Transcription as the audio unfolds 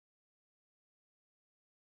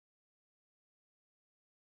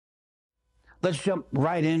let's jump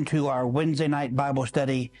right into our Wednesday night Bible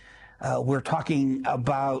study. We're talking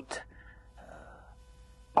about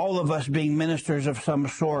all of us being ministers of some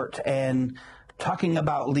sort and talking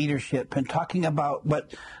about leadership and talking about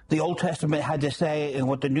what the Old Testament had to say and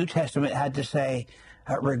what the New Testament had to say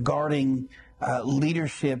regarding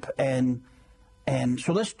leadership. And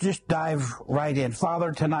so let's just dive right in.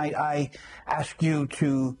 Father, tonight I ask you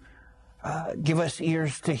to give us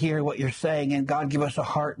ears to hear what you're saying, and God, give us a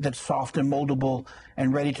heart that's soft and moldable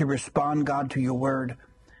and ready to respond, God, to your word.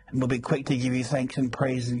 And we'll be quick to give you thanks and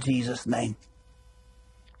praise in Jesus' name.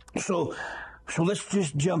 So let's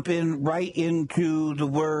just jump in right into the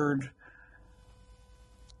word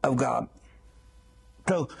of God.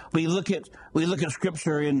 So we look at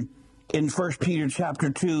scripture in 1 Peter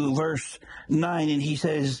chapter 2, verse 9, and he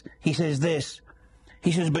says this.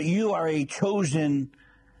 He says, "But you are a chosen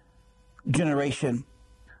generation,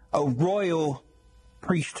 a royal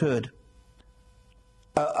priesthood,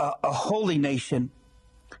 a holy nation,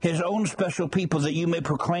 his own special people, that you may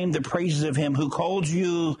proclaim the praises of him who called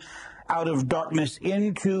you out of darkness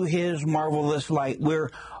into his marvelous light."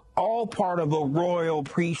 We're all part of a royal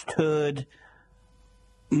priesthood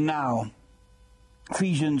now.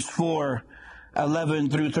 Ephesians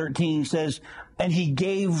 4:11 through 13 says, "And he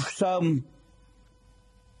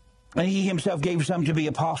himself gave some to be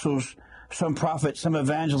apostles, some prophets, some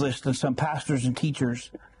evangelists, and some pastors and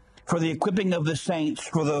teachers, for the equipping of the saints,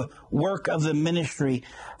 for the work of the ministry,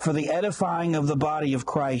 for the edifying of the body of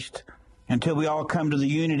Christ, until we all come to the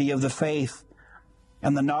unity of the faith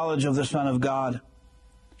and the knowledge of the Son of God,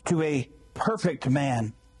 to a perfect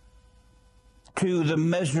man, to the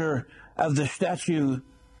measure of the stature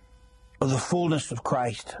of the fullness of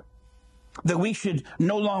Christ." That we should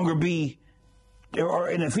no longer be, or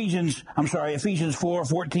in Ephesians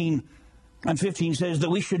 4:14 and 15 says that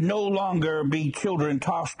we should no longer be children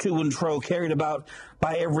tossed to and fro, carried about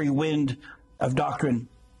by every wind of doctrine,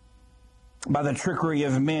 by the trickery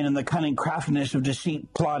of men and the cunning craftiness of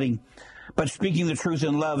deceit plotting, but speaking the truth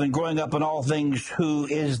in love and growing up in all things, who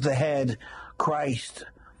is the head, Christ.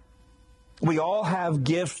 We all have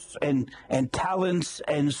gifts and talents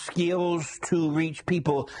and skills to reach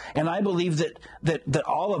people. And I believe that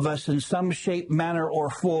all of us in some shape, manner, or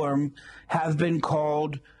form have been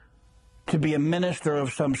called to be a minister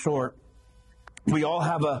of some sort. We all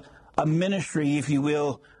have a ministry, if you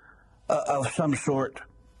will, of some sort.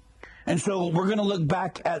 And so we're going to look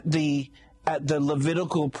back at the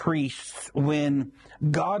Levitical priests when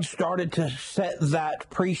God started to set that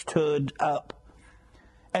priesthood up.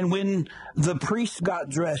 And when the priests got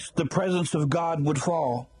dressed, the presence of God would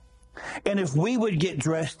fall. And if we would get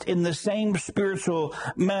dressed in the same spiritual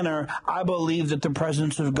manner, I believe that the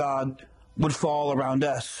presence of God would fall around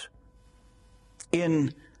us.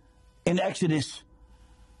 In Exodus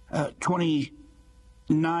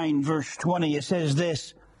 29, verse 20, it says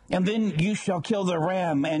this, "And then you shall kill the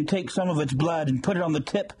ram and take some of its blood and put it on the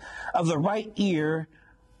tip of the right ear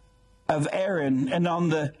of Aaron, and on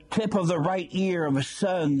the tip of the right ear of his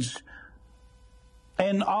sons,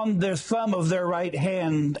 and on the thumb of their right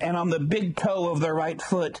hand, and on the big toe of their right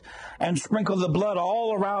foot, and sprinkle the blood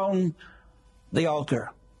all around the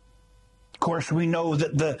altar." Of course, we know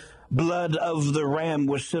that the blood of the ram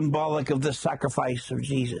was symbolic of the sacrifice of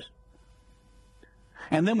Jesus.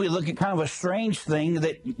 And then we look at kind of a strange thing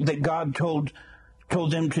that God told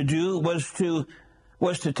them to do was to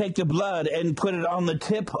take the blood and put it on the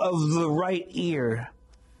tip of the right ear.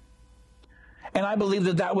 And I believe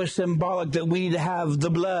that was symbolic, that we need to have the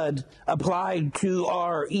blood applied to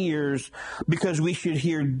our ears because we should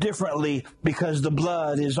hear differently because the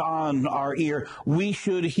blood is on our ear. We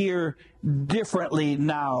should hear differently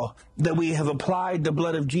now that we have applied the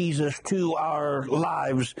blood of Jesus to our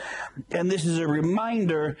lives. And this is a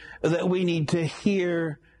reminder that we need to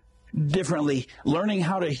hear differently, learning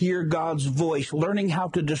how to hear God's voice, learning how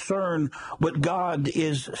to discern what God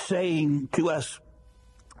is saying to us.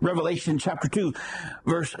 Revelation chapter 2,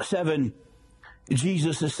 verse 7,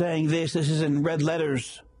 Jesus is saying this is in red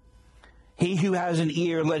letters. "He who has an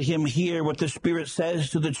ear, let him hear what the Spirit says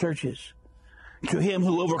to the churches. To him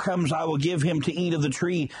who overcomes, I will give him to eat of the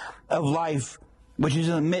tree of life, which is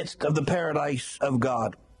in the midst of the paradise of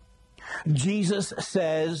God." Jesus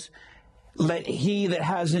says, "Let he that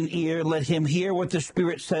has an ear, let him hear what the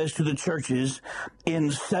Spirit says to the churches," in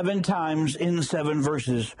 7 times in 7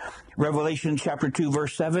 verses. Revelation chapter 2,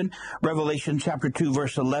 verse 7, Revelation chapter 2,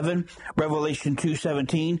 verse 11, Revelation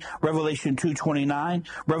 2:17, Revelation 2:29,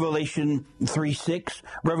 Revelation 3:6,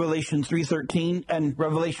 Revelation 3:13, and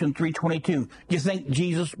Revelation 3:22. You think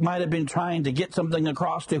Jesus might have been trying to get something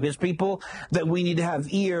across to his people? That we need to have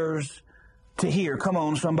ears to hear. Come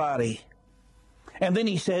on, somebody. And then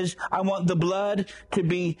he says, I want the blood to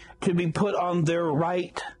be put on their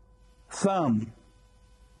right thumb.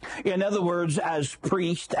 In other words, as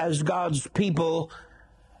priests, as God's people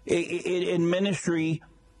in ministry,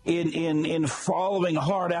 in following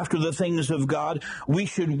hard after the things of God, we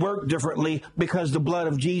should work differently because the blood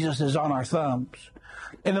of Jesus is on our thumbs.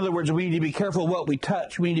 In other words, we need to be careful what we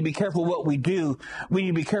touch. We need to be careful what we do. We need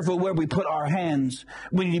to be careful where we put our hands.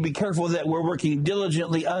 We need to be careful that we're working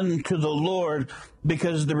diligently unto the Lord,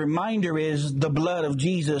 because the reminder is the blood of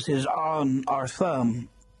Jesus is on our thumb.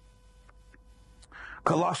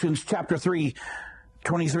 Colossians chapter 3,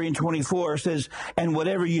 23 and 24 says, and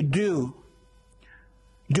whatever you do,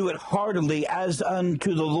 do it heartily as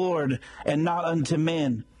unto the Lord and not unto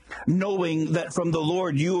men, knowing that from the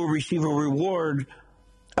Lord you will receive a reward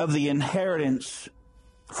of the inheritance,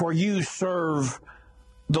 for you serve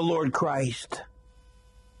the Lord Christ.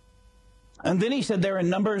 And then he said there in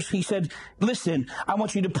Numbers, he said, listen, I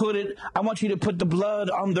want you to put the blood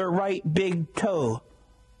on their right big toe.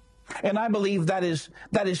 And I believe that is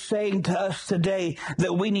saying to us today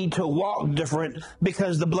that we need to walk different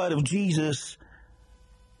because the blood of Jesus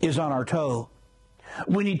is on our toe.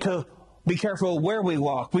 We need to be careful where we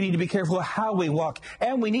walk. We need to be careful how we walk.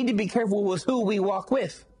 And we need to be careful with who we walk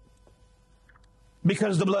with,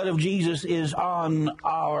 because the blood of Jesus is on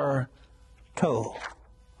our toe.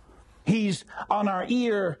 He's on our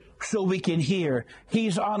ear so we can hear.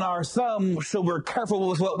 He's on our thumb so we're careful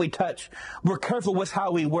with what we touch. We're careful with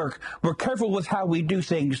how we work. We're careful with how we do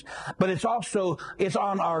things. But it's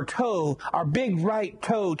on our toe, our big right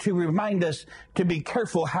toe, to remind us to be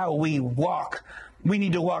careful how we walk. We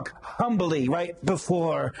need to walk humbly right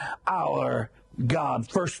before our God.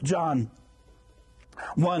 1 John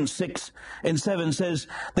 1, 6 and 7 says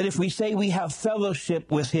that if we say we have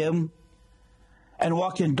fellowship with him and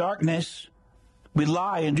walk in darkness, we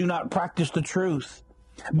lie and do not practice the truth.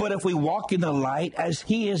 But if we walk in the light as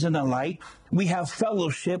he is in the light, we have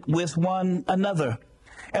fellowship with one another.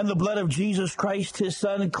 And the blood of Jesus Christ, his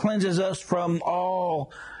Son, cleanses us from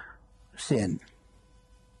all sin.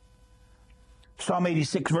 Psalm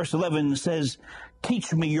 86, verse 11 says,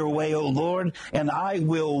 teach me your way, O Lord, and I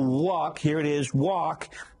will walk, here it is, walk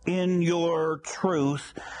in your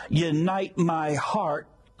truth. Unite my heart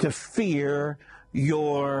to fear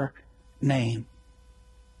your name.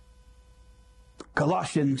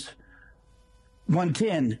 Colossians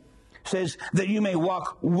 1:10 says that you may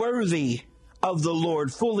walk worthy of the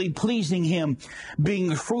Lord, fully pleasing him,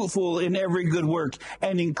 being fruitful in every good work,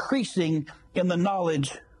 and increasing in the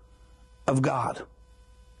knowledge of God.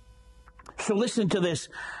 So listen to this.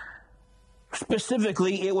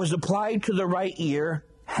 Specifically, it was applied to the right ear,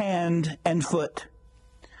 hand, and foot.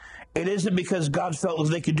 It isn't because God felt as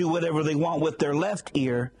they could do whatever they want with their left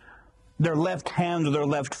ear, their left hand, or their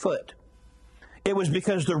left foot. It was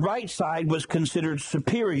because the right side was considered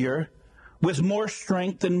superior, with more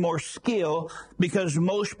strength and more skill, because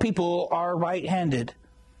most people are right-handed.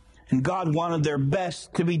 And God wanted their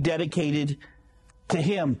best to be dedicated to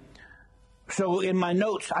him. So in my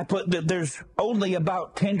notes, I put that there's only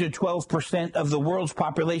about 10 to 12% of the world's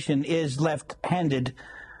population is left-handed.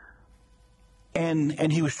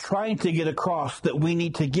 And he was trying to get across that we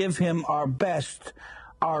need to give him our best,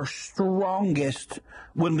 our strongest,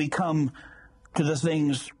 when we come to the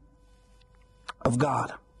things of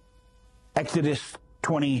God. Exodus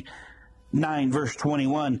 29, verse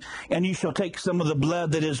 21, and you shall take some of the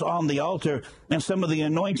blood that is on the altar and some of the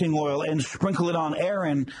anointing oil and sprinkle it on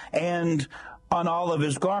Aaron and on all of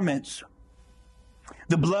his garments.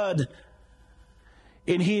 The blood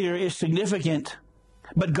in here is significant,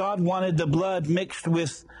 but God wanted the blood mixed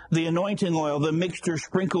with the anointing oil, the mixture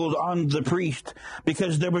sprinkled on the priest,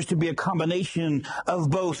 because there was to be a combination of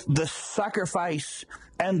both the sacrifice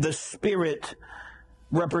and the spirit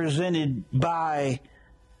represented by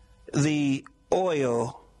the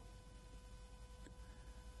oil.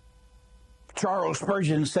 Charles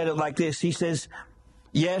Spurgeon said it like this. He says,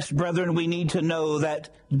 yes, brethren, we need to know that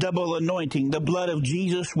double anointing, the blood of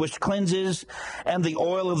Jesus which cleanses, and the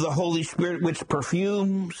oil of the Holy Spirit which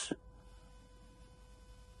perfumes.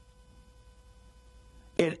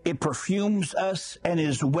 It perfumes us, and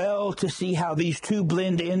is well to see how these two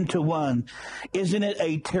blend into one. Isn't it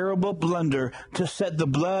a terrible blunder to set the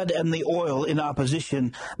blood and the oil in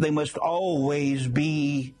opposition? They must always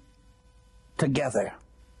be together.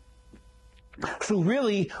 So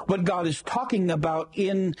really, what God is talking about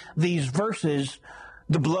in these verses,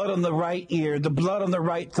 the blood on the right ear, the blood on the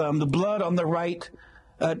right thumb, the blood on the right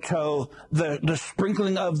toe, the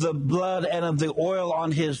sprinkling of the blood and of the oil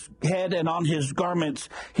on his head and on his garments,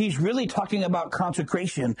 he's really talking about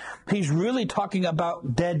consecration. He's really talking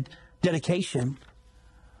about dedication.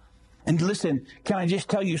 And listen, can I just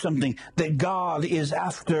tell you something? That God is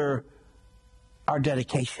after our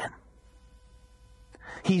dedication.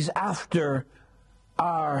 He's after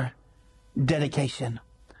our dedication.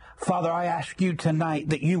 Father, I ask you tonight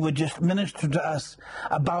that you would just minister to us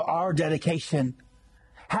about our dedication.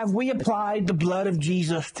 Have we applied the blood of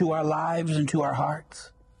Jesus to our lives and to our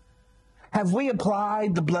hearts? Have we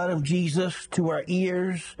applied the blood of Jesus to our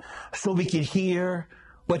ears so we could hear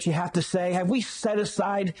what you have to say? Have we set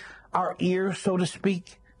aside our ears, so to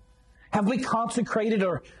speak? Have we consecrated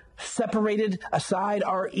or separated aside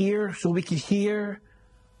our ear so we could hear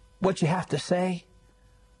what you have to say?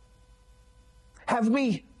 Have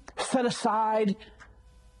we set aside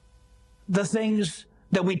the things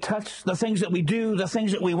that we touch, the things that we do, the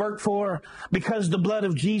things that we work for, because the blood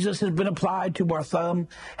of Jesus has been applied to our thumb?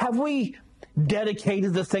 Have we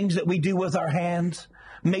dedicated the things that we do with our hands,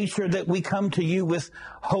 made sure that we come to you with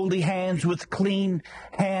holy hands, with clean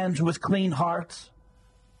hearts?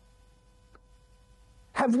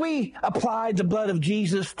 Have we applied the blood of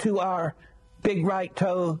Jesus to our big right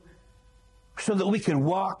toe so that we can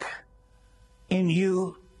walk in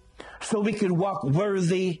you, so we can walk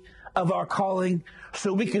worthy of our calling,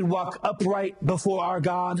 so we can walk upright before our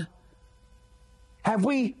God? Have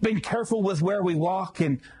we been careful with where we walk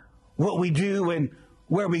and what we do and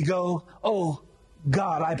where we go? Oh,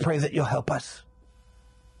 God, I pray that you'll help us.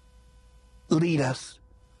 Lead us,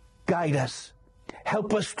 guide us,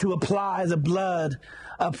 help us to apply the blood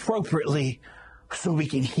appropriately so we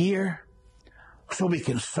can hear, so we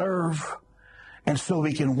can serve, and so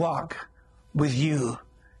we can walk with you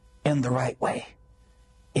in the right way.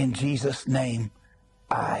 In Jesus' name,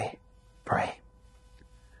 I pray.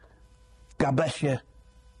 God bless you.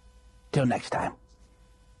 Till next time.